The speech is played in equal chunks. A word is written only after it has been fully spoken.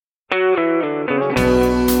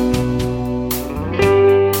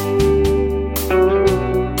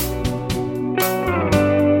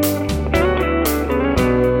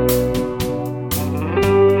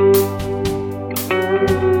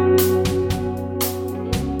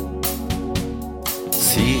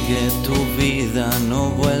Sigue tu vida,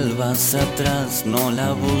 no vuelvas atrás, no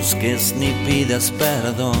la busques ni pidas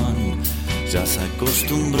perdón. Ya se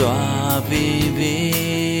acostumbró a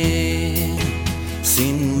vivir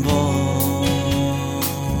sin voz.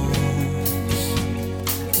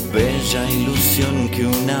 Bella ilusión que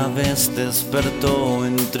una vez despertó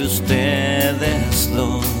entre ustedes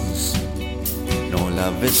dos. No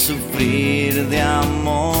la ves sufrir de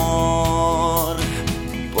amor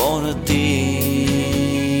por ti.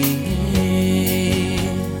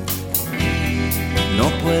 No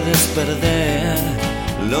puedes perder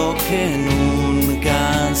lo que nunca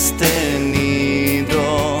has tenido.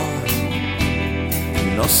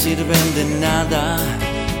 No sirven de nada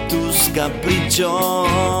tus caprichos.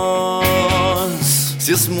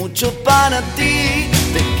 Si es mucho para ti,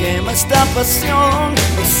 te quema esta pasión.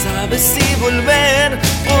 No sabes si volver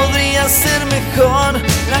podría ser mejor.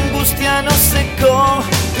 La angustia no secó,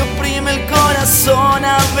 te oprime el corazón.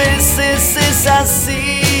 A veces es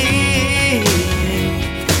así.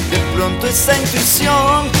 De pronto esa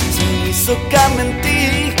intuición se hizo carne en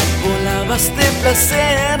ti. Volabas de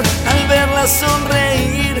placer al verla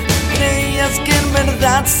sonreír. Creías que en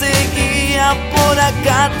verdad seguía por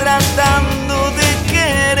acá tratando de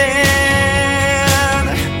querer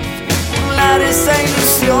burlar esa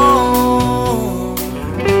ilusión.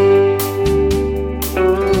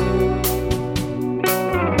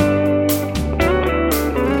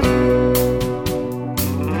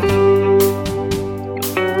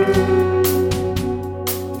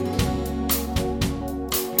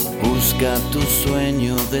 Busca tu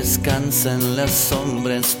sueño, descansa en la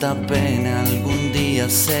sombra. Esta pena algún día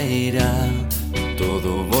se irá.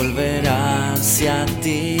 Todo volverá hacia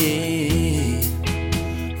ti.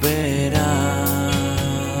 Verás.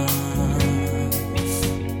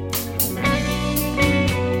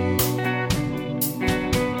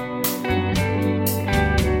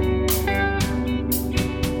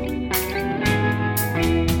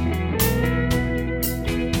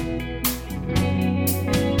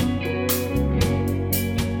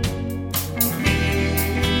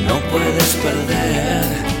 No puedes perder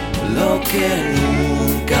lo que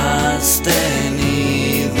nunca has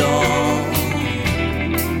tenido.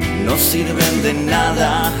 No sirven de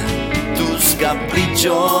nada tus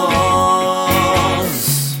caprichos.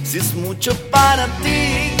 Si es mucho para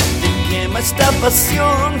ti, te quema esta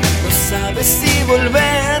pasión. No sabes si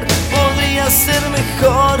volver podría ser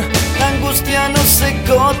mejor. La angustia no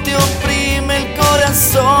secó, te oprime el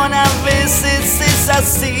corazón. A veces es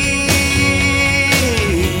así.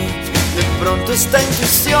 De pronto esta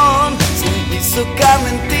intuición se hizo carne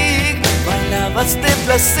en ti. Bailabas de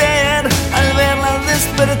placer al verla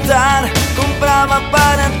despertar. Compraba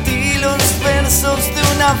para ti los versos de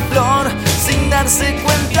una flor sin darse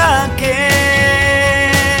cuenta que